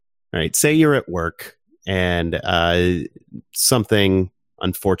right? Say you're at work and something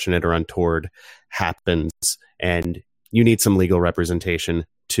unfortunate or untoward happens, and you need some legal representation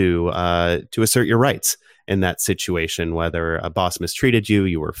to assert your rights in that situation. Whether a boss mistreated you,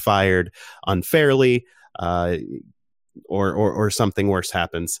 you were fired unfairly, or something worse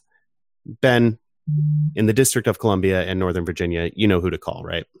happens. Ben, in the District of Columbia and Northern Virginia, you know who to call,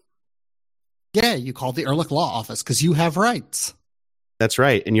 right? Yeah, you call the Ehrlich Law Office because you have rights. That's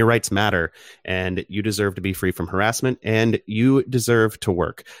right. And your rights matter. And you deserve to be free from harassment. And you deserve to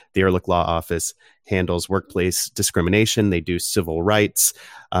work. The Ehrlich Law Office handles workplace discrimination. They do civil rights.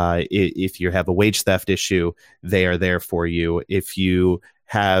 If you have a wage theft issue, they are there for you. If you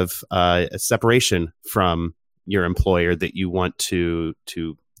have a separation from your employer that you want to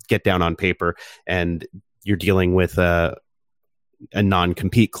get down on paper, and you're dealing with a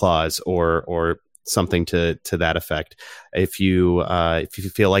non-compete clause or something to that effect. If you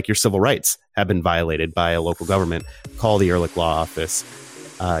feel like your civil rights have been violated by a local government, call the Ehrlich Law Office.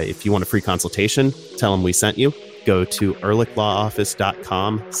 If you want a free consultation, tell them we sent you. Go to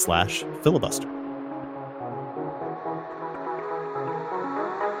ehrlichlawoffice.com/filibuster.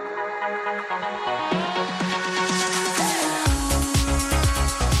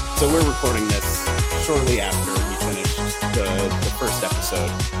 So we're recording this shortly after we finished the first episode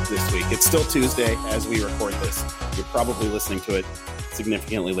this week. It's still Tuesday as we record this. You're probably listening to it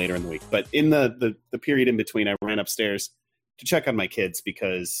significantly later in the week. But in the period in between, I ran upstairs to check on my kids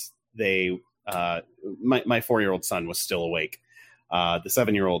because my 4-year-old son was still awake. The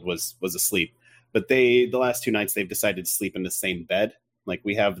 7-year-old was asleep. But the last 2 nights, they've decided to sleep in the same bed. Like,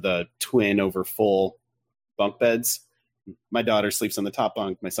 we have the twin over full bunk beds. My daughter sleeps on the top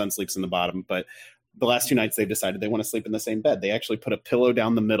bunk. My son sleeps in the bottom. But the last 2 nights, they've decided they want to sleep in the same bed. They actually put a pillow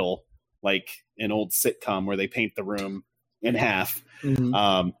down the middle, like an old sitcom where they paint the room in half.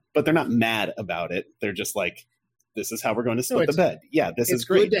 Mm-hmm. But they're not mad about it. They're just like, this is how we're going to split the bed. Yeah, this is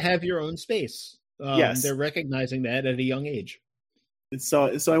great. It's good to have your own space. Yes. They're recognizing that at a young age.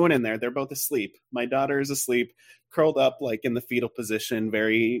 So I went in there. They're both asleep. My daughter is asleep, curled up like in the fetal position,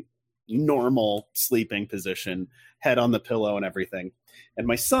 very normal sleeping position, head on the pillow and everything. And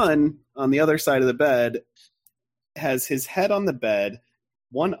my son on the other side of the bed has his head on the bed,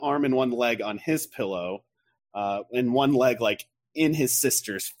 one arm and one leg on his pillow, and one leg like in his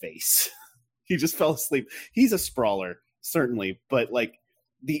sister's face. He just fell asleep. He's a sprawler, certainly, but like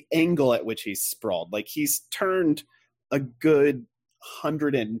the angle at which he's sprawled, like he's turned a good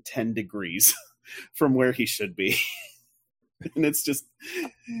 110 degrees from where he should be. And it's just,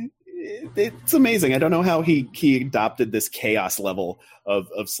 it's amazing. I don't know how he adopted this chaos level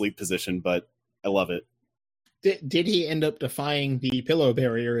of sleep position, but I love it. Did he end up defying the pillow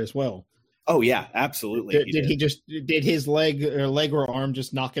barrier as well? Oh yeah, absolutely. Did his leg or arm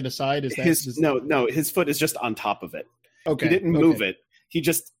just knock it aside? No, his foot is just on top of it. Okay. He didn't move it. He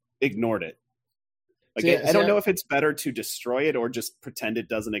just ignored it. Like, I don't know if it's better to destroy it or just pretend it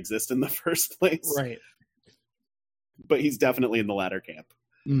doesn't exist in the first place. Right. But he's definitely in the latter camp.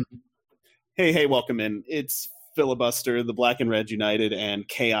 Mm. Hey, welcome in. It's Filibuster, the Black and Red United and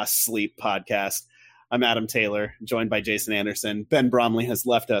Chaos Sleep podcast. I'm Adam Taylor, joined by Jason Anderson. Ben Bromley has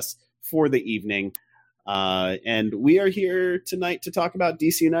left us for the evening. And we are here tonight to talk about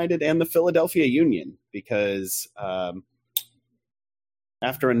DC United and the Philadelphia Union because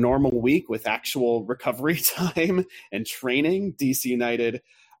after a normal week with actual recovery time and training, DC United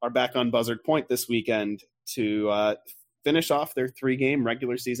are back on Buzzard Point this weekend to finish off their 3-game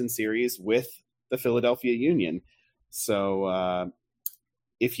regular season series with the Philadelphia Union. So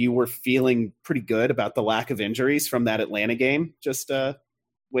if you were feeling pretty good about the lack of injuries from that Atlanta game, just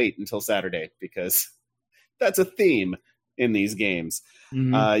wait until Saturday because that's a theme in these games.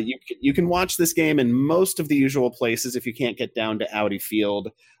 Mm-hmm. You can watch this game in most of the usual places if you can't get down to Audi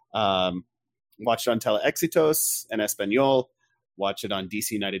Field. Watch it on Teleexitos and Espanol. Watch it on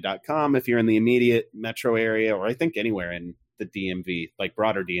DCUnited.com if you're in the immediate metro area, or I think anywhere in the DMV, like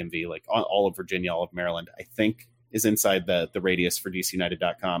broader DMV, like all of Virginia, all of Maryland, I think is inside the radius for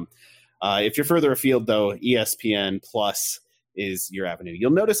DCUnited.com. If you're further afield, though, ESPN Plus is your avenue.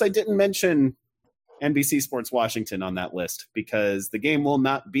 You'll notice I didn't mention NBC Sports Washington on that list because the game will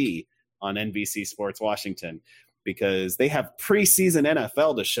not be on NBC Sports Washington because they have preseason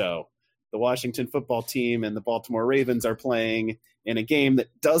NFL to show. The Washington football team and the Baltimore Ravens are playing in a game that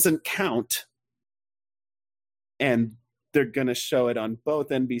doesn't count, and they're going to show it on both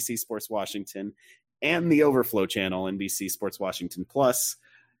NBC Sports Washington and the Overflow channel, NBC Sports Washington Plus.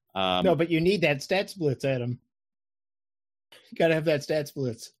 No, but you need that stat splits, Adam. You got to have that stat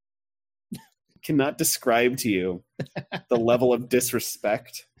splits. Cannot describe to you the level of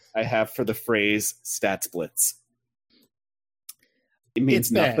disrespect I have for the phrase stats blitz. It means It's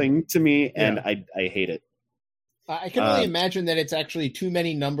bad. nothing to me, and Yeah. I hate it. I can only imagine that it's actually too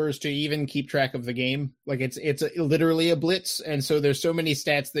many numbers to even keep track of the game. Like it's literally a blitz, and so there's so many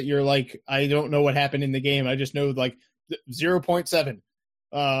stats that you're like, I don't know what happened in the game. I just know like 0.7,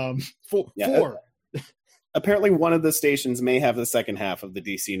 4. Apparently, one of the stations may have the second half of the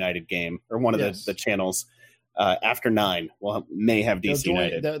DC United game, or one of the channels after 9 may have DC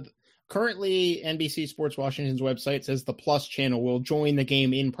United. Currently, NBC Sports Washington's website says the Plus channel will join the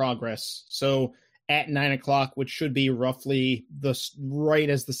game in progress. So at 9 o'clock, which should be roughly right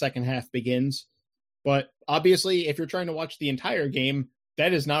as the second half begins. But obviously, if you're trying to watch the entire game,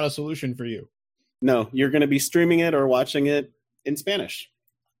 that is not a solution for you. No, you're going to be streaming it or watching it in Spanish,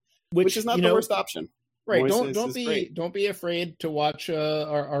 which is not the worst option. Right. Don't be afraid to watch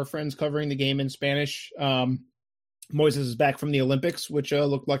our friends covering the game in Spanish. Moises is back from the Olympics, which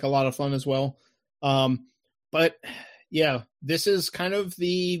looked like a lot of fun as well. But yeah, this is kind of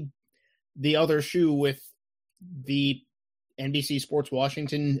the other shoe with the NBC Sports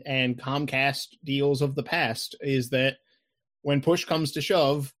Washington and Comcast deals of the past, is that when push comes to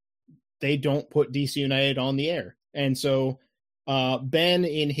shove, they don't put DC United on the air. And so Ben,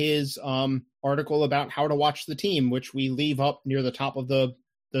 in his article about how to watch the team, which we leave up near the top of the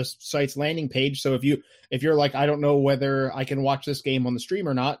site's landing page. So if you're like, I don't know whether I can watch this game on the stream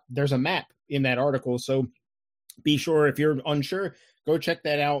or not, there's a map in that article. So be sure, if you're unsure, go check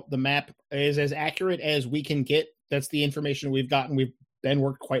that out. The map is as accurate as we can get. That's the information we've gotten. We've been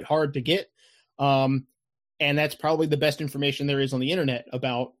worked quite hard to get. And that's probably the best information there is on the internet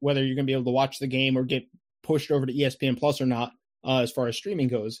about whether you're going to be able to watch the game or get pushed over to ESPN Plus or not, as far as streaming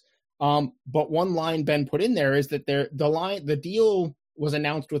goes. But one line Ben put in there is that the deal was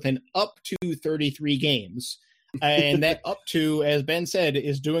announced with an up to 33 games. And that up to, as Ben said,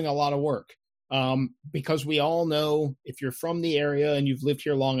 is doing a lot of work. Because we all know, if you're from the area and you've lived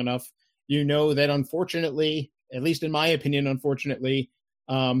here long enough, you know that unfortunately, at least in my opinion,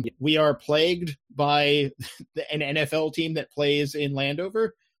 we are plagued by an NFL team that plays in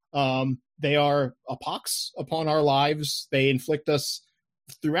Landover. They are a pox upon our lives. They inflict us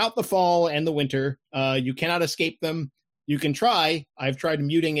throughout the fall and the winter. You cannot escape them. You can try. I've tried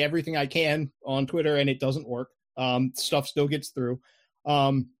muting everything I can on Twitter, and it doesn't work. Stuff still gets through.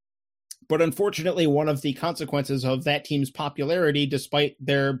 But unfortunately, one of the consequences of that team's popularity, despite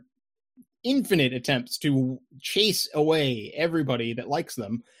their infinite attempts to chase away everybody that likes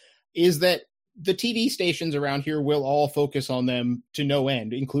them, is that the TV stations around here will all focus on them to no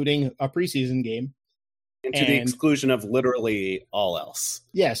end, including a preseason game. And to the exclusion of literally all else.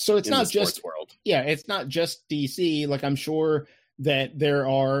 Yes, so it's not just world. Yeah, it's not just DC. Like, I'm sure that there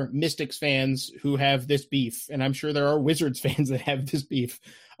are Mystics fans who have this beef, and I'm sure there are Wizards fans that have this beef.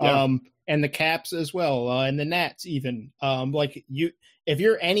 Yeah. And the Caps as well, and the Nats even. If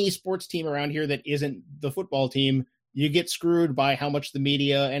you're any sports team around here that isn't the football team, you get screwed by how much the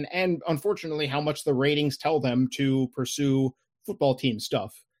media and unfortunately how much the ratings tell them to pursue football team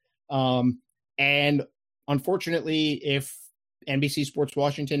stuff. And unfortunately, if NBC Sports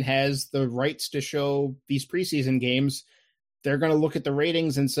Washington has the rights to show these preseason games, they're going to look at the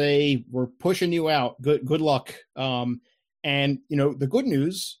ratings and say, we're pushing you out. Good luck. And, the good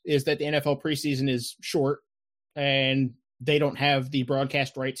news is that the NFL preseason is short and they don't have the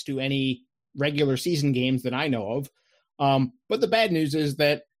broadcast rights to any regular season games that I know of. But the bad news is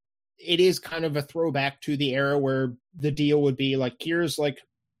that it is kind of a throwback to the era where the deal would be like, here's like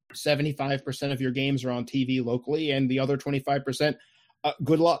 75% of your games are on TV locally, and the other 25%,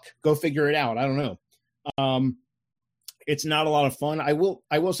 good luck. Go figure it out. I don't know. It's not a lot of fun. I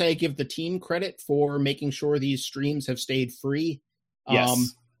will say I give the team credit for making sure these streams have stayed free,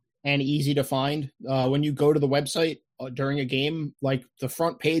 yes, and easy to find. When you go to the website during a game, like the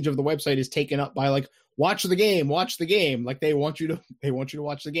front page of the website is taken up by like, watch the game. Like they want you to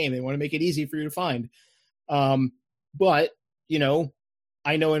watch the game. They want to make it easy for you to find. But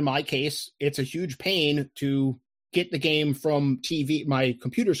I know in my case, it's a huge pain to get the game from TV, my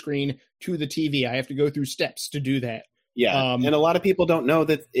computer screen, to the TV. I have to go through steps to do that. Yeah, and a lot of people don't know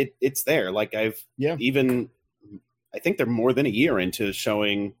that it's there. Like I think they're more than a year into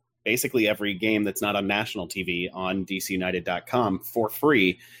showing basically every game that's not on national TV on DCUnited.com for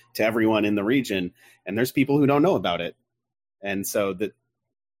free to everyone in the region. And there's people who don't know about it. And so that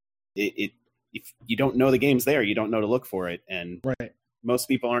if you don't know the game's there, you don't know to look for it. And right. Most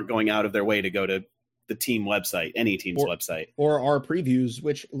people aren't going out of their way to go to the team website, any team's website. Or our previews,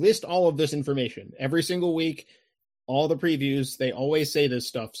 which list all of this information every single week. All the previews, they always say this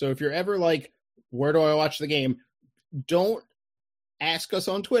stuff. So if you're ever like, where do I watch the game? Don't ask us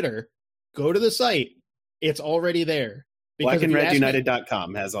on Twitter, go to the site. It's already there.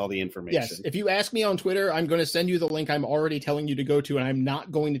 blackandredunited.com has all the information. Yes. If you ask me on Twitter, I'm going to send you the link I'm already telling you to go to, and I'm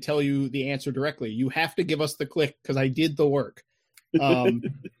not going to tell you the answer directly. You have to give us the click because I did the work.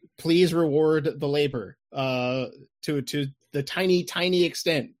 Please reward the labor to the tiny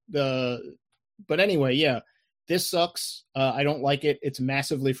extent. But anyway, yeah, this sucks. I don't like it. It's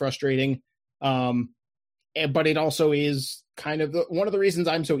massively frustrating. But it also is kind of one of the reasons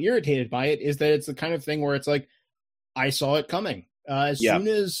I'm so irritated by it is that it's the kind of thing where it's like, I saw it coming. Soon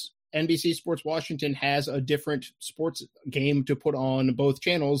as NBC Sports Washington has a different sports game to put on both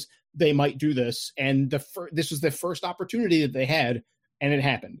channels, they might do this. And this was the first opportunity that they had, and it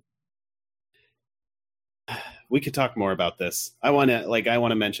happened. We could talk more about this. I want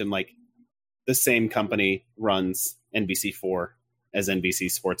to mention, like, the same company runs NBC4 as NBC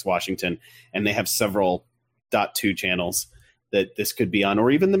Sports Washington, and they have several .2 channels that this could be on, or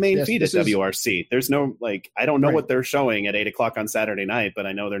even the main feed at WRC. There's no, like, I don't know what they're showing at 8:00 on Saturday night, but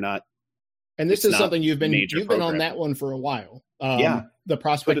I know they're not. And this is something you've been on that one for a while. The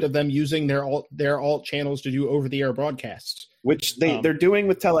prospect of them using their alt channels to do over-the-air broadcasts, which they're doing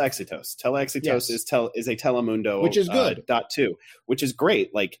with Telexitos. Telexitos is a Telemundo, which is good. .2, which is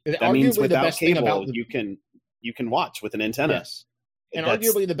great. Like, that means without cable, you can watch with an antenna. Yes. And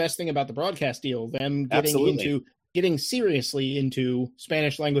arguably the best thing about the broadcast deal, them getting seriously into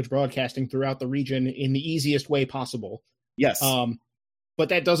Spanish language broadcasting throughout the region in the easiest way possible. Yes. But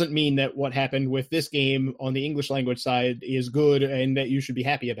that doesn't mean that what happened with this game on the English language side is good and that you should be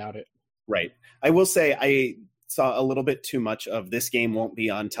happy about it. Right. I will say I saw a little bit too much of this game won't be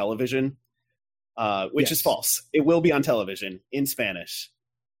on television, which is false. It will be on television in Spanish.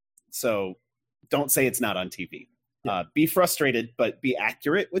 So don't say it's not on TV. Be frustrated, but be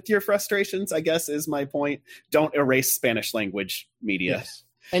accurate with your frustrations, I guess, is my point. Don't erase Spanish language media. Yes.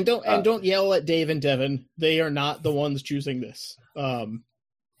 And don't yell at Dave and Devin. They are not the ones choosing this.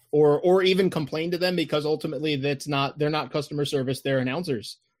 Or even complain to them, because ultimately they're not customer service, they're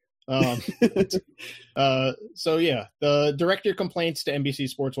announcers. So yeah, direct your complaints to NBC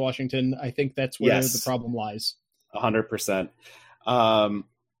Sports Washington. I think that's where the problem lies. 100%.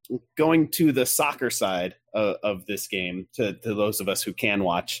 Going to the soccer side of this game, to those of us who can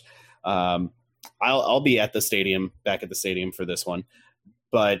watch, I'll be at the stadium, back at the stadium for this one.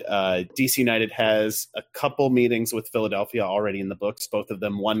 But DC United has a couple meetings with Philadelphia already in the books, both of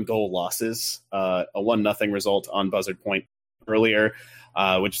them 1-goal losses, a 1-0 result on Buzzard Point earlier,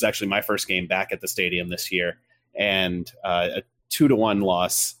 which is actually my first game back at the stadium this year, and a 2-1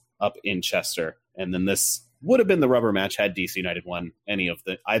 loss up in Chester. And then this would have been the rubber match had DC United won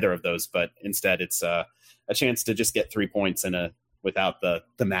either of those, but instead it's a chance to just get 3 points without the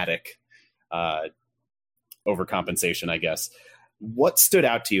thematic overcompensation, I guess. What stood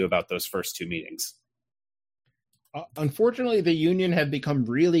out to you about those first two meetings? Unfortunately, the Union have become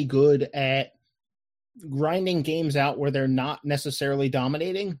really good at grinding games out where they're not necessarily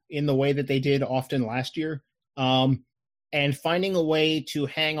dominating in the way that they did often last year, and finding a way to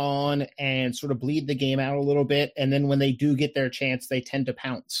hang on and sort of bleed the game out a little bit. And then when they do get their chance, they tend to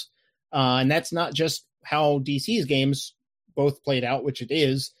pounce. And that's not just how DC's games both played out, which it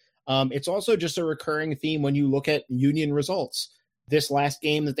is. It's also just a recurring theme when you look at Union results. This last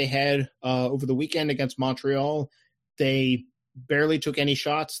game that they had over the weekend against Montreal, they barely took any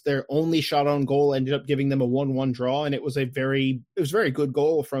shots. Their only shot on goal ended up giving them a 1-1 draw, and it was a very good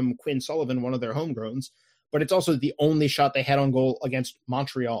goal from Quinn Sullivan, one of their homegrowns. But it's also the only shot they had on goal against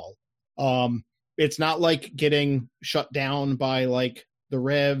Montreal. It's not like getting shut down by like the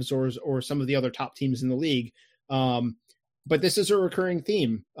Revs or some of the other top teams in the league. But this is a recurring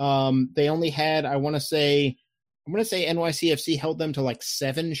theme. They only had, I'm going to say NYCFC held them to like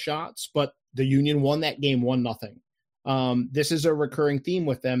 7 shots, but the Union won that game 1-0. This is a recurring theme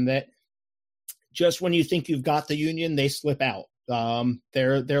with them, that just when you think you've got the Union, they slip out.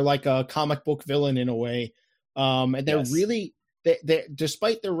 They're like a comic book villain in a way. And they're really,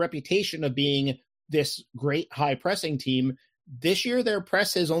 despite their reputation of being this great high pressing team, this year their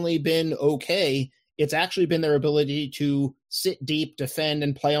press has only been okay. It's actually been their ability to sit deep, defend,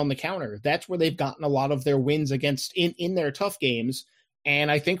 and play on the counter. That's where they've gotten a lot of their wins against in their tough games. And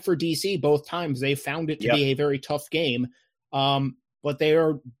I think for DC, both times they found it to be a very tough game. But they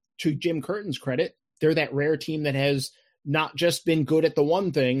are, to Jim Curtin's credit, they're that rare team that has not just been good at the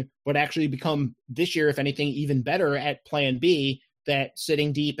one thing, but actually become this year, if anything, even better at plan B, that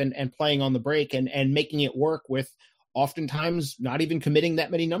sitting deep and playing on the break and making it work with oftentimes not even committing that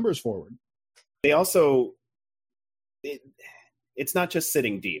many numbers forward. They also, it's not just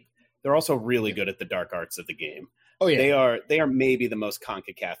sitting deep. They're also really good at the dark arts of the game. Oh yeah, they are maybe the most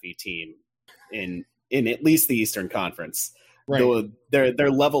CONCACAF team in at least the Eastern Conference. right.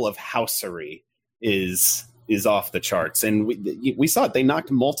 Their level of housery is off the charts, and we saw it. They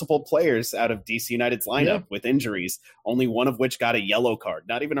knocked multiple players out of DC United's lineup with injuries, only one of which got a yellow card,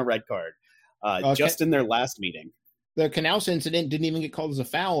 not even a red card, just in their last meeting. The Canals incident didn't even get called as a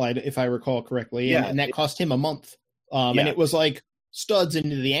foul, if I recall correctly, and that cost him a month. And it was like studs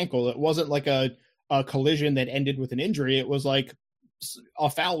into the ankle. It wasn't like a collision that ended with an injury. It was like a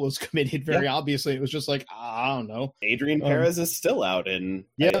foul was committed very obviously. It was just like, I don't know. Adrian Perez is still out, and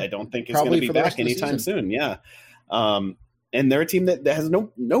I don't think he's going to be back anytime soon. Yeah. And they're a team that has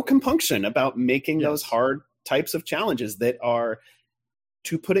no compunction about making those hard types of challenges that are,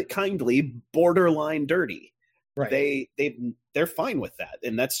 to put it kindly, borderline dirty. Right. They're fine with that.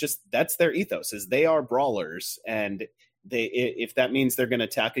 And that's their ethos, is they are brawlers. And if that means they're going to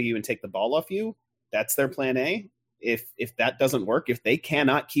tackle you and take the ball off you, that's their plan A. If that doesn't work, if they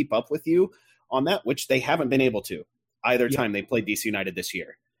cannot keep up with you on that, which they haven't been able to either time they played DC United this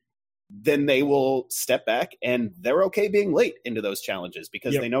year, then they will step back, and they're okay being late into those challenges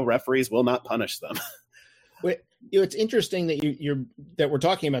because they know referees will not punish them. It's interesting that that we're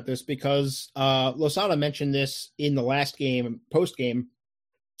talking about this because Losada mentioned this in the last game, post game.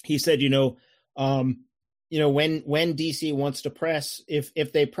 He said, when DC wants to press,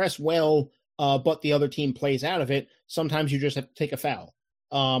 if they press well, but the other team plays out of it, sometimes you just have to take a foul.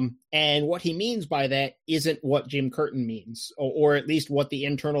 And what he means by that isn't what Jim Curtin means, or at least what the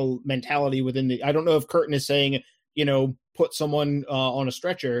internal mentality within I don't know if Curtin is saying, put someone on a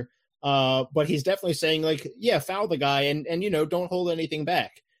stretcher, but he's definitely saying foul the guy and don't hold anything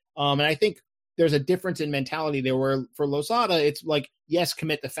back. And I think there's a difference in mentality there where for Losada, it's like, yes,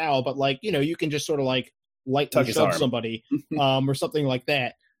 commit the foul, but you can just sort of lightly shove somebody or something like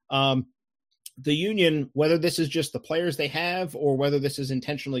that. The Union, whether this is just the players they have or whether this is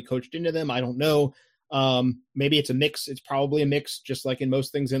intentionally coached into them, I don't know. Maybe it's a mix. It's probably a mix, just like in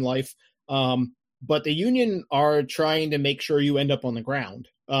most things in life. But the Union are trying to make sure you end up on the ground,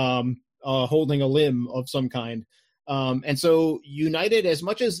 holding a limb of some kind. And so United, as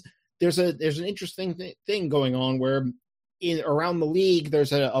much as there's an interesting thing going on where around the league,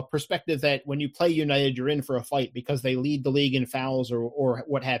 there's a perspective that when you play United, you're in for a fight because they lead the league in fouls or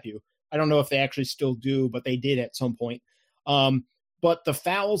what have you. I don't know if they actually still do, but they did at some point. But the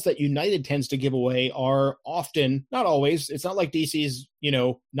fouls that United tends to give away are often, not always, it's not like DC's,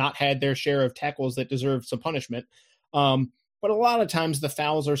 not had their share of tackles that deserve some punishment. But a lot of times the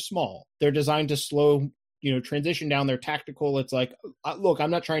fouls are small. They're designed to slow, transition down their tactical. It's like, look,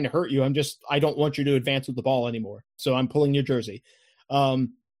 I'm not trying to hurt you. I don't want you to advance with the ball anymore. So I'm pulling your jersey. The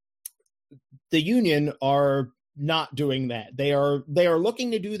Union are not doing that. They are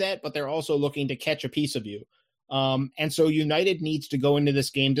looking to do that, but they're also looking to catch a piece of you. And so United needs to go into this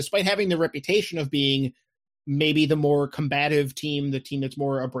game, despite having the reputation of being maybe the more combative team, the team that's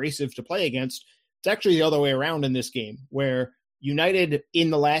more abrasive to play against. It's actually the other way around in this game, where United in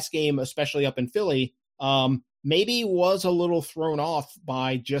the last game, especially up in Philly, maybe was a little thrown off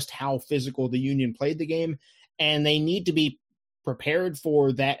by just how physical the Union played the game. And they need to be prepared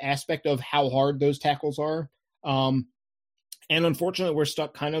for that aspect of how hard those tackles are. And unfortunately, we're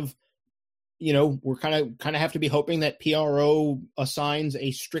stuck kind of, we're kind of have to be hoping that PRO assigns a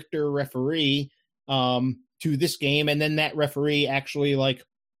stricter referee to this game. And then that referee actually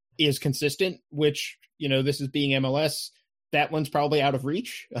is consistent, which, this is being MLS. That one's probably out of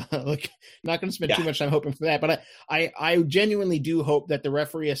reach. Not going to spend too much time hoping for that. But I genuinely do hope that the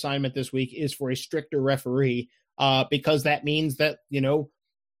referee assignment this week is for a stricter referee because that means that,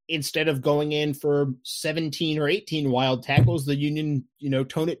 instead of going in for 17 or 18 wild tackles, the Union,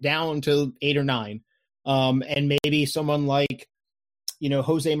 tone it down to 8 or 9. And maybe someone like,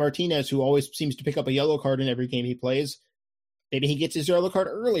 Jose Martinez, who always seems to pick up a yellow card in every game he plays, maybe he gets his yellow card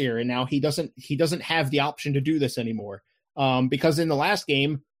earlier and now he doesn't have the option to do this anymore. Because in the last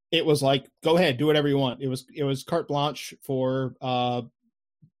game, it was like, go ahead, do whatever you want. It was carte blanche for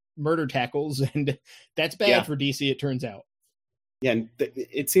murder tackles, and that's bad for DC, it turns out. Yeah, and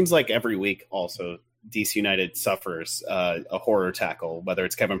it seems like every week also DC United suffers a horror tackle, whether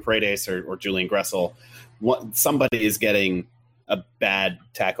it's Kevin Paredes or Julian Gressel. Somebody is getting a bad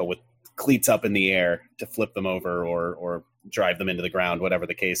tackle with cleats up in the air to flip them over or drive them into the ground, whatever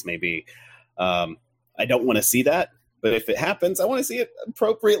the case may be. I don't want to see that, but if it happens, I want to see it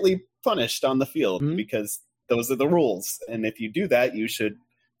appropriately punished on the field because those are the rules. And if you do that, you should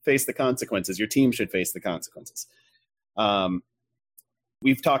face the consequences. Your team should face the consequences.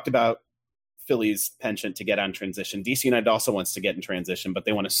 We've talked about Philly's penchant to get on transition. DC United also wants to get in transition, but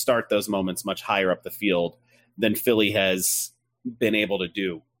they want to start those moments much higher up the field than Philly has been able to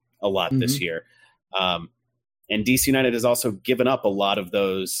do a lot this year. And DC United has also given up a lot of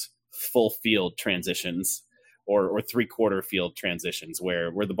those full field transitions or 3/4 field transitions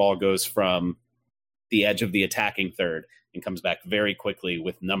where the ball goes from the edge of the attacking third and comes back very quickly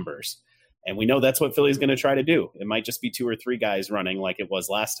with numbers. And we know that's what Philly's going to try to do. It might just be 2 or 3 guys running like it was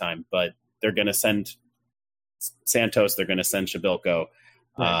last time, but they're going to send Santos, they're going to send Shabilko.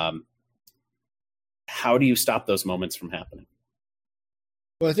 Right. How do you stop those moments from happening?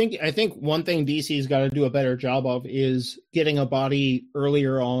 Well, I think one thing DC's got to do a better job of is getting a body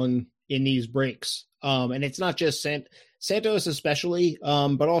earlier on in these breaks. And it's not just Santos especially,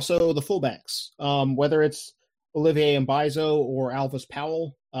 but also the fullbacks, whether it's Olivier Mbaizo or Alvis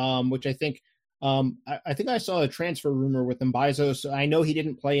Powell, which I think I saw a transfer rumor with Mbaizo. So I know he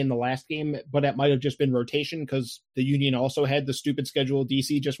didn't play in the last game, but it might have just been rotation because the Union also had the stupid schedule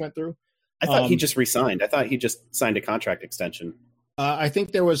DC just went through. I thought he just re-signed. I thought he just signed a contract extension. I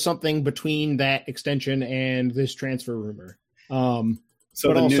think there was something between that extension and this transfer rumor.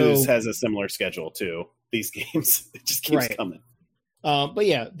 So the news has a similar schedule too. These games, it just keeps coming. But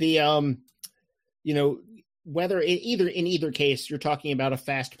yeah, the whether in either case, you're talking about a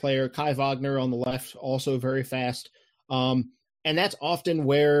fast player, Kai Wagner on the left, also very fast. And that's often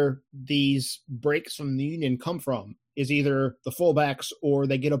where these breaks from the Union come from, is either the fullbacks or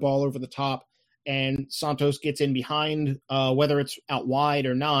they get a ball over the top and Santos gets in behind, whether it's out wide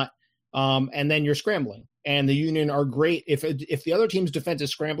or not. And then you're scrambling. And the Union are great. If the other team's defense is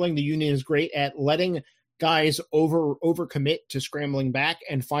scrambling, the Union is great at letting guys overcommit to scrambling back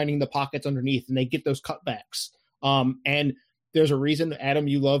and finding the pockets underneath, and they get those cutbacks. And there's a reason, Adam,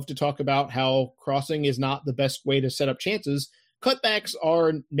 you love to talk about how crossing is not the best way to set up chances. Cutbacks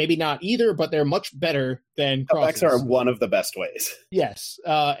are maybe not either, but they're much better than crosses. Cutbacks are one of the best ways. Yes.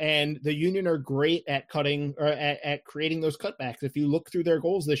 And the Union are great at cutting or at creating those cutbacks. If you look through their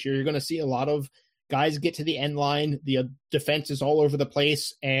goals this year, you're going to see a lot of guys get to the end line. The defense is all over the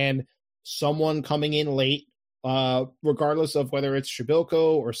place, and someone coming in late, regardless of whether it's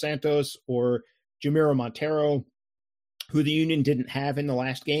Shabilko or Santos or Jamiro Montero, who the Union didn't have in the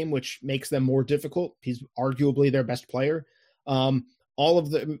last game, which makes them more difficult. He's arguably their best player. All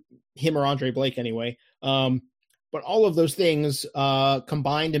of him or Andre Blake anyway. But all of those things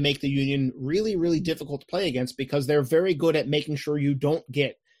combine to make the Union really, really difficult to play against because they're very good at making sure you don't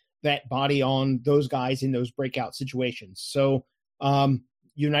get that body on those guys in those breakout situations. So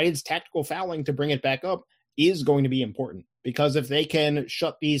United's tactical fouling, to bring it back up, is going to be important because if they can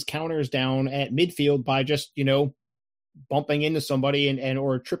shut these counters down at midfield by just, bumping into somebody and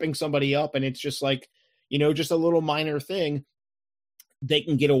or tripping somebody up, and it's just like, just a little minor thing, they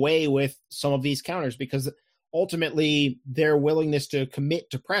can get away with some of these counters because ultimately their willingness to commit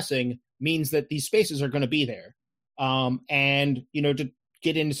to pressing means that these spaces are going to be there. And, to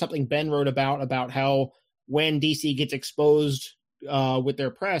get into something Ben wrote about how when DC gets exposed with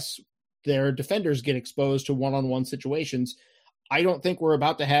their press, their defenders get exposed to one-on-one situations. I don't think we're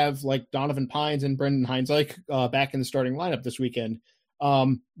about to have like Donovan Pines and Brendan Heinzleich back in the starting lineup this weekend.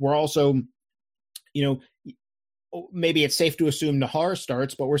 We're also, maybe it's safe to assume Nahar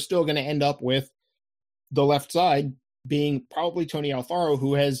starts, but we're still going to end up with the left side being probably Tony Alfaro,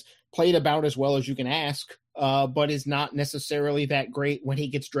 who has played about as well as you can ask, but is not necessarily that great when he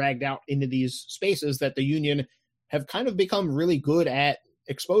gets dragged out into these spaces that the Union have kind of become really good at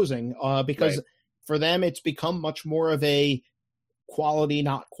exposing, because for them, it's become much more of a quality,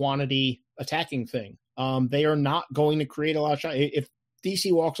 not quantity attacking thing. They are not going to create a lot of shots. If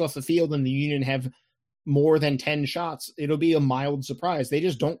DC walks off the field and the Union have more than 10 shots, it'll be a mild surprise. They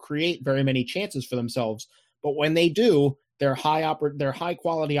just don't create very many chances for themselves. But when they do, they're high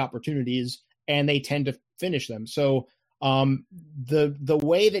quality opportunities, and they tend to finish them. So the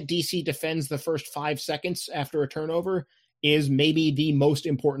way that DC defends the first 5 seconds after a turnover is maybe the most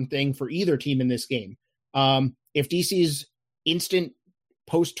important thing for either team in this game. If DC's instant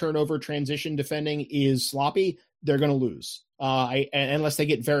post-turnover transition defending is sloppy, they're going to lose. Unless they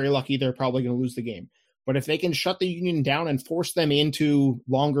get very lucky, they're probably going to lose the game. But if they can shut the Union down and force them into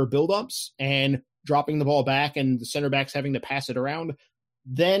longer buildups and dropping the ball back and the center backs having to pass it around,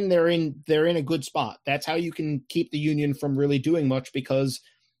 then they're in a good spot. That's how you can keep the Union from really doing much, because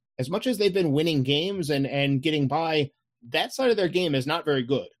as much as they've been winning games and getting by, that side of their game is not very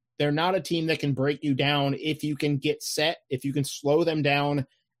good. They're not a team that can break you down if you can get set, if you can slow them down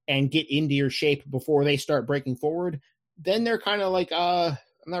and get into your shape before they start breaking forward. Then they're kind of like, I'm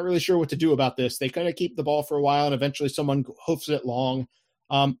not really sure what to do about this. They kind of keep the ball for a while, and eventually someone hoofs it long,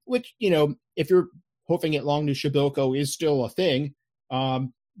 which, if you're hoofing it long to Shabilko is still a thing.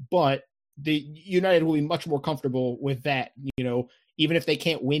 But the United will be much more comfortable with that. Even if they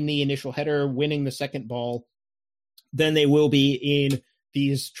can't win the initial header, winning the second ball, then they will be in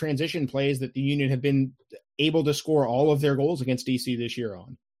these transition plays that the Union have been able to score all of their goals against DC this year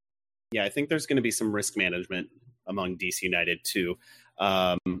on. Yeah, I think there's going to be some risk management among DC United too.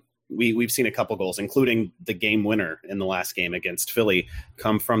 We've seen a couple goals, including the game winner in the last game against Philly,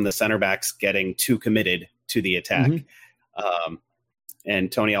 come from the center backs getting too committed to the attack. Mm-hmm.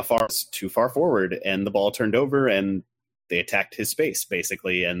 And Tony Alfaro's too far forward, and the ball turned over, and they attacked his space,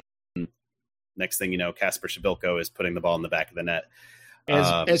 basically. And next thing you know, Kasper Shabilko is putting the ball in the back of the net.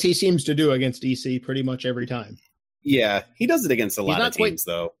 As he seems to do against DC pretty much every time. Yeah, he does it against a lot of teams,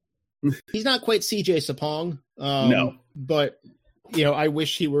 though. He's not quite CJ Sapong. No. But, I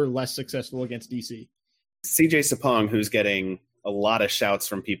wish he were less successful against DC. CJ Sapong, who's getting a lot of shouts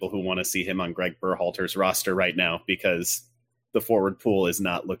from people who want to see him on Greg Berhalter's roster right now because the forward pool is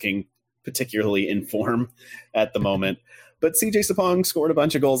not looking particularly in form at the moment. But CJ Sapong scored a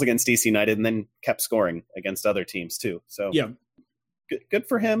bunch of goals against DC United and then kept scoring against other teams too. So yeah, good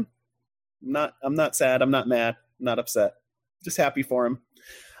for him. I'm not sad. I'm not mad. I'm not upset. Just happy for him.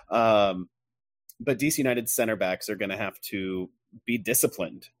 But DC United center backs are going to have to be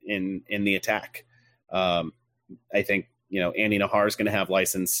disciplined in the attack. I think, Andy Nahar is going to have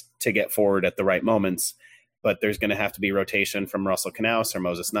license to get forward at the right moments, but there's going to have to be rotation from Russell Knaus or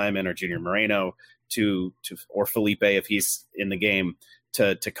Moses Nyman or Junior Moreno or Felipe if he's in the game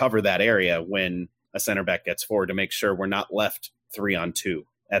to cover that area when a center back gets forward to make sure we're not left 3-on-2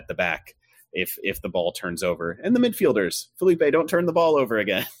 at the back if the ball turns over. And the midfielders, Felipe, don't turn the ball over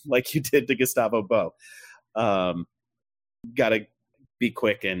again like you did to Gustavo Bo. Got to be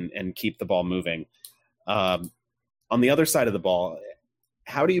quick and keep the ball moving. On the other side of the ball,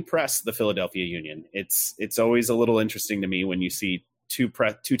 how do you press the Philadelphia Union? It's always a little interesting to me when you see two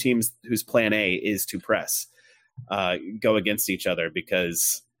teams whose plan A is to press go against each other,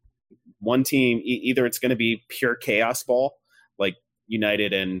 because one team, either it's going to be pure chaos ball like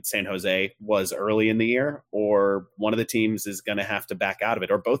United and San Jose was early in the year, or one of the teams is going to have to back out of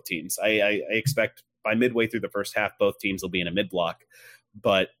it, or both teams. I expect by midway through the first half, both teams will be in a mid-block.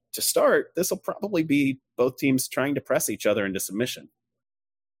 But to start, this will probably be both teams trying to press each other into submission.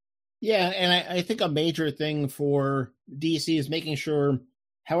 Yeah, and I think a major thing for DC is making sure,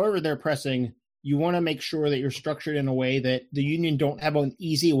 however they're pressing, you want to make sure that you're structured in a way that the Union don't have an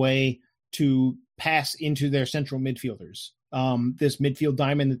easy way to pass into their central midfielders. This midfield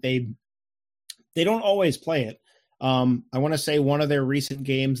diamond that they don't always play it. I want to say one of their recent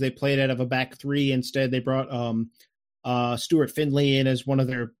games, they played out of a back three. Instead, they brought Stuart Findlay in as one of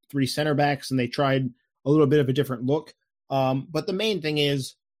their three center backs, and they tried a little bit of a different look. But the main thing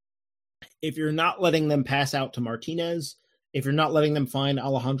is, if you're not letting them pass out to Martinez, if you're not letting them find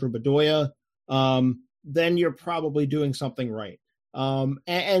Alejandro Bedoya, then you're probably doing something right.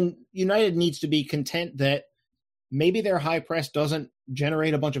 And United needs to be content that maybe their high press doesn't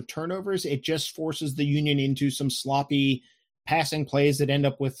generate a bunch of turnovers. It just forces the Union into some sloppy passing plays that end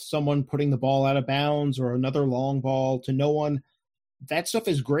up with someone putting the ball out of bounds or another long ball to no one. That stuff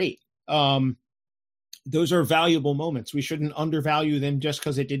is great. Those are valuable moments. We shouldn't undervalue them just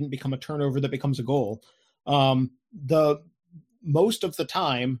because it didn't become a turnover that becomes a goal. The most of the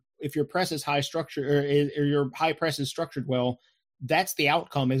time, if your press is high structure or your high press is structured well, that's the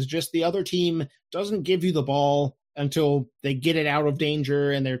outcome, is just the other team doesn't give you the ball until they get it out of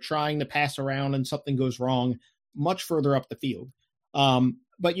danger and they're trying to pass around and something goes wrong much further up the field.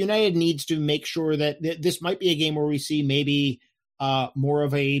 But United needs to make sure that this might be a game where we see maybe more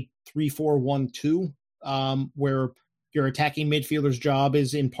of a 3-4-1-2, where your attacking midfielder's job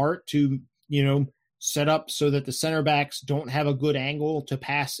is in part to, set up so that the center backs don't have a good angle to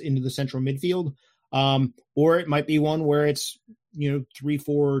pass into the central midfield. Or it might be one where it's,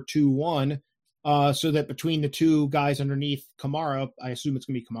 3-4-2-1, so that between the two guys underneath Kamara, I assume it's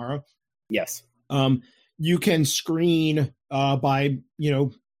going to be Kamara. Yes. You can screen by,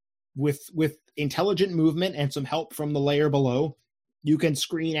 with intelligent movement and some help from the layer below, you can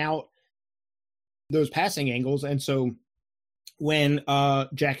screen out those passing angles. And so when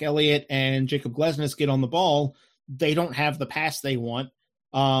Jack Elliott and Jacob Glesnes get on the ball, they don't have the pass they want.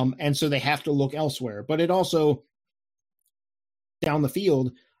 And so they have to look elsewhere. But it also, down the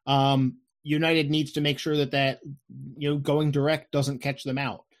field, United needs to make sure that going direct doesn't catch them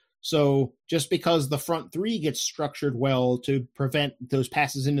out. So just because the front three gets structured well to prevent those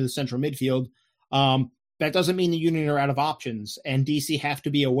passes into the central midfield, that doesn't mean the Union are out of options. And DC have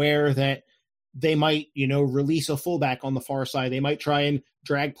to be aware that they might, release a fullback on the far side. They might try and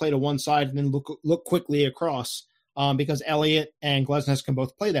drag play to one side and then look quickly across, because Elliott and Glesnes can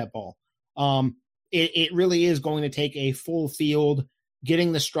both play that ball. It really is going to take a full field,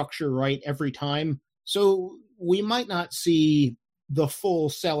 getting the structure right every time. So we might not see the full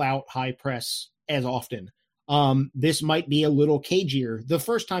sellout high press as often. This might be a little cagier. The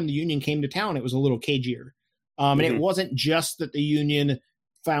first time the Union came to town, it was a little cagier. And it wasn't just that the Union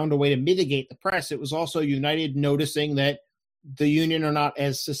found a way to mitigate the press. It was also United noticing that the Union are not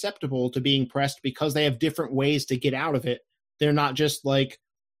as susceptible to being pressed because they have different ways to get out of it. They're not just like,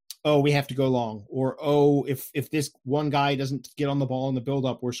 oh, we have to go long, or, oh, if this one guy doesn't get on the ball in the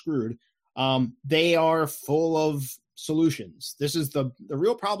buildup, we're screwed. They are full of solutions. This is the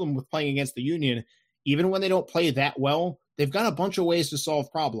real problem with playing against the Union. Even when they don't play that well, they've got a bunch of ways to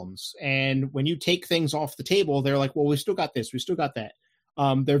solve problems. And when you take things off the table, they're like, well, we still got this, we still got that.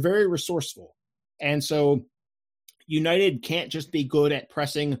 They're very resourceful. And so United can't just be good at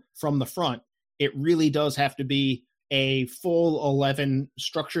pressing from the front. It really does have to be a full 11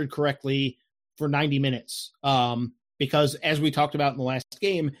 structured correctly for 90 minutes. Because as we talked about in the last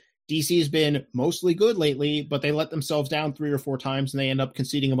game, DC has been mostly good lately, but they let themselves down 3 or 4 times and they end up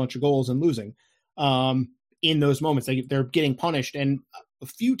conceding a bunch of goals and losing. In those moments, they're getting punished, and a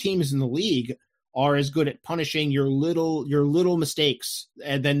few teams in the league are as good at punishing your little mistakes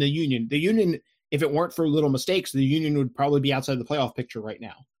than the Union. The Union, if it weren't for little mistakes, the Union would probably be outside the playoff picture right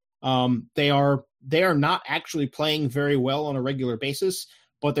now. They are not actually playing very well on a regular basis,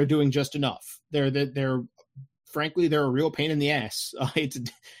 but they're doing just enough. Frankly, they're a real pain in the ass.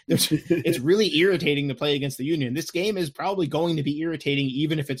 It's really irritating to play against the Union. This game is probably going to be irritating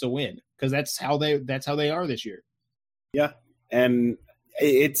even if it's a win, because that's how they are this year. Yeah, and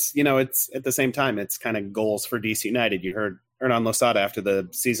it's at the same time, it's kind of goals for DC United. You heard Hernan Losada after the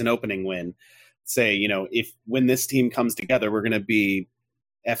season opening win say, when this team comes together, we're going to be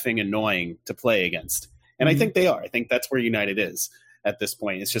effing annoying to play against. And I think they are. I think that's where United is at this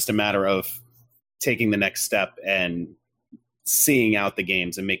point. It's just a matter of taking the next step and seeing out the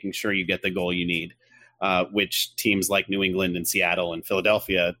games and making sure you get the goal you need, which teams like New England and Seattle and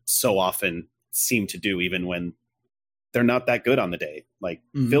Philadelphia so often seem to do, even when they're not that good on the day. Like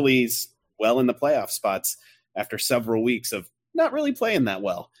Philly's well in the playoff spots after several weeks of not really playing that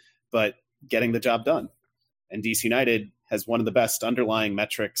well, but getting the job done. And DC United has one of the best underlying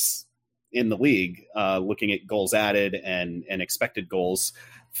metrics in the league, looking at goals added and expected goals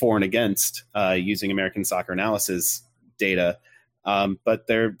for and against, using American Soccer Analysis data. But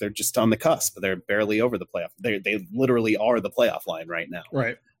they're just on the cusp. They're barely over the playoff. They literally are the playoff line right now,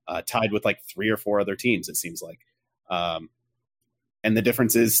 right? Tied with like 3 or 4 other teams, it seems like. And the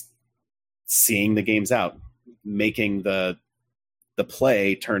difference is seeing the games out, making the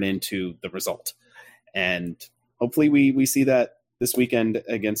play turn into the result. And hopefully we see that this weekend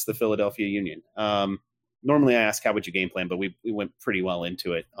against the Philadelphia Union. Normally I ask, how would you game plan? But we went pretty well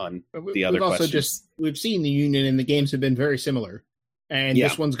into it on the other questions. We've seen the Union and the games have been very similar. And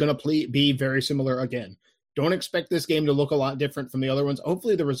this one's going to be very similar again. Don't expect this game to look a lot different from the other ones.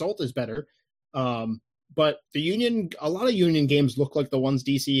 Hopefully the result is better. But the Union, a lot of Union games look like the ones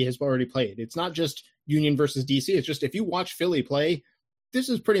DC has already played. It's not just Union versus DC. It's just, if you watch Philly play, this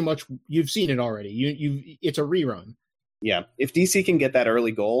is pretty much, you've seen it already. It's a rerun. Yeah. If DC can get that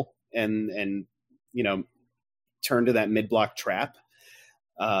early goal and turn to that mid-block trap,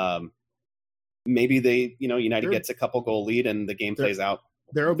 maybe United gets a couple goal lead and the game plays out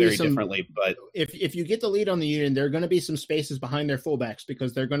very differently. But if you get the lead on the Union, there are going to be some spaces behind their fullbacks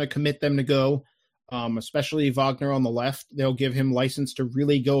because they're going to commit them to go, especially Wagner on the left. They'll give him license to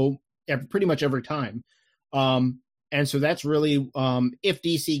really go pretty much every time. And so that's really, if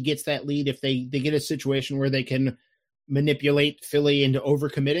DC gets that lead, if they get a situation where they can manipulate Philly into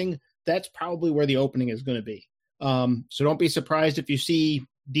overcommitting, that's probably where the opening is going to be. So don't be surprised if you see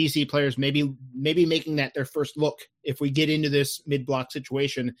DC players maybe making that their first look. If we get into this mid-block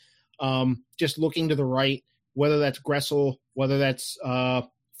situation, just looking to the right, whether that's Gressel, whether that's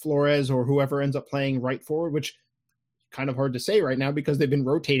Flores, or whoever ends up playing right forward, which kind of hard to say right now because they've been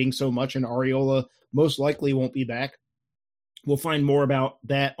rotating so much and Areola most likely won't be back. We'll find more about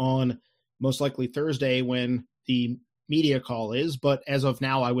that on most likely Thursday when the media call is, but as of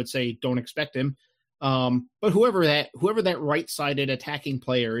now, I would say don't expect him. But whoever that right-sided attacking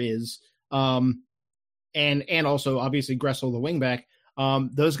player is, and also obviously Gressel, the wingback,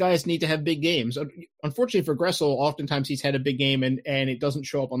 those guys need to have big games. Unfortunately for Gressel, oftentimes he's had a big game and it doesn't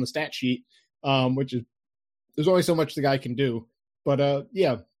show up on the stat sheet, which is, there's only so much the guy can do. But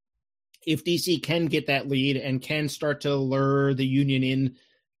if DC can get that lead and can start to lure the Union in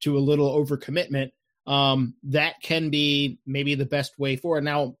to a little overcommitment, that can be maybe the best way forward.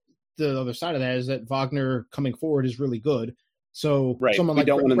 Now, the other side of that is that Wagner coming forward is really good. So right, someone we like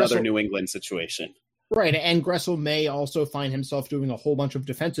don't want another Gressel, New England situation. right? And Gressel may also find himself doing a whole bunch of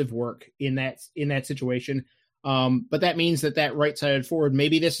defensive work in that situation. But that means that right-sided forward,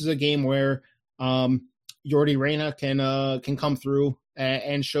 maybe this is a game where Yordi Reyna can come through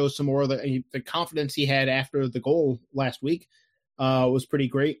and show some more of the confidence he had after the goal last week was pretty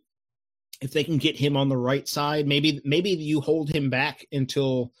great. If they can get him on the right side, maybe you hold him back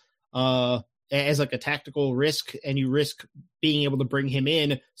until as like a tactical risk, and you risk being able to bring him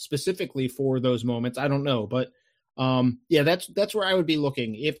in specifically for those moments. I don't know, but that's where I would be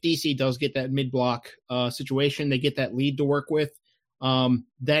looking. If DC does get that mid-block situation, they get that lead to work with.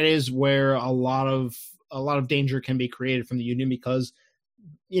 That is where a lot of danger can be created from the Union, because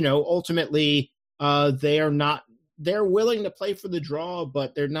ultimately they're willing to play for the draw,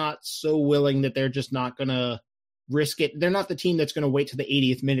 but they're not so willing that they're just not going to risk it. They're not the team that's going to wait to the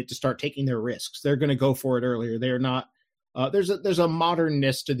 80th minute to start taking their risks. They're going to go for it earlier. They're not. There's a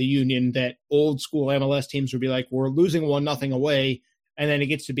modernness to the Union that old school MLS teams would be like, we're losing 1-0 away, and then it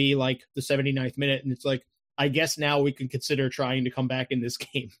gets to be like the 79th minute, and it's like, I guess now we can consider trying to come back in this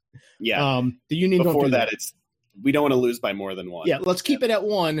game. Yeah. The Union before don't do that. We don't want to lose by more than one. Yeah, let's keep it at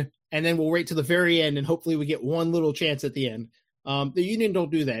 1, and then we'll wait to the very end, and hopefully we get one little chance at the end. The Union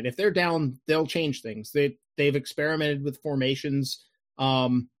don't do that. If they're down, they'll change things. They've experimented with formations.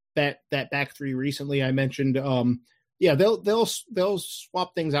 That back three recently I mentioned. They'll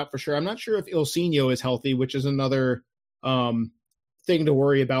swap things out for sure. I'm not sure if Ilsinho is healthy, which is another thing to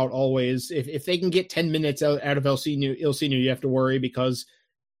worry about always. If they can get 10 minutes out of Ilsinho, you have to worry, because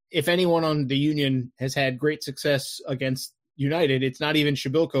if anyone on the Union has had great success against United, it's not even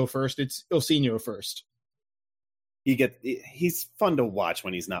Shabilko first, it's Ilsinho first. He's fun to watch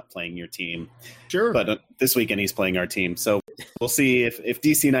when he's not playing your team. Sure. But this weekend he's playing our team. So we'll see if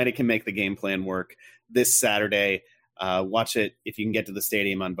DC United can make the game plan work this Saturday. Watch it if you can get to the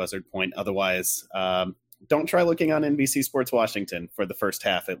stadium on Buzzard Point. Otherwise, don't try looking on NBC Sports Washington for the first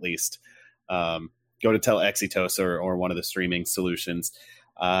half at least. Go to Telexitos or one of the streaming solutions.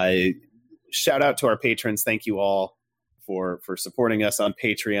 Shout out to our patrons. Thank you all for supporting us on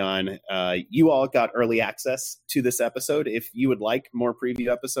Patreon. You all got early access to this episode. If you would like more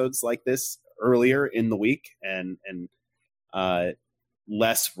preview episodes like this earlier in the week and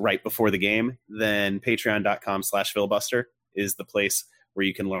less right before the game, then patreon.com/filibuster is the place where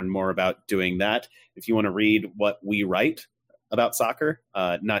you can learn more about doing that. If you want to read what we write about soccer,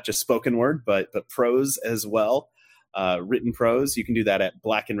 not just spoken word, but prose as well, written prose, you can do that at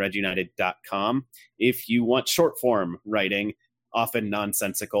blackandredunited.com. If you want short form writing, often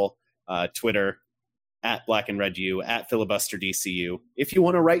nonsensical, Twitter at blackandredu, at filibusterdcu. If you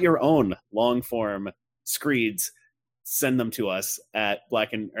want to write your own long form screeds, send them to us at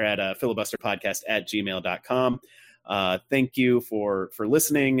filibusterpodcast@gmail.com. Thank you for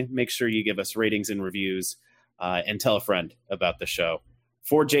listening. Make sure you give us ratings and reviews, and tell a friend about the show.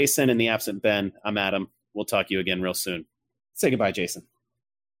 For Jason and the absent Ben, I'm Adam. We'll talk to you again real soon. Say goodbye, Jason.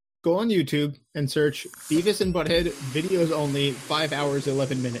 Go on YouTube and search Beavis and Butthead videos only, 5 hours,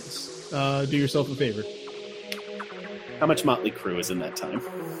 11 minutes. Do yourself a favor. How much Motley Crue is in that time?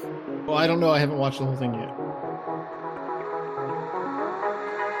 Well, I don't know. I haven't watched the whole thing yet.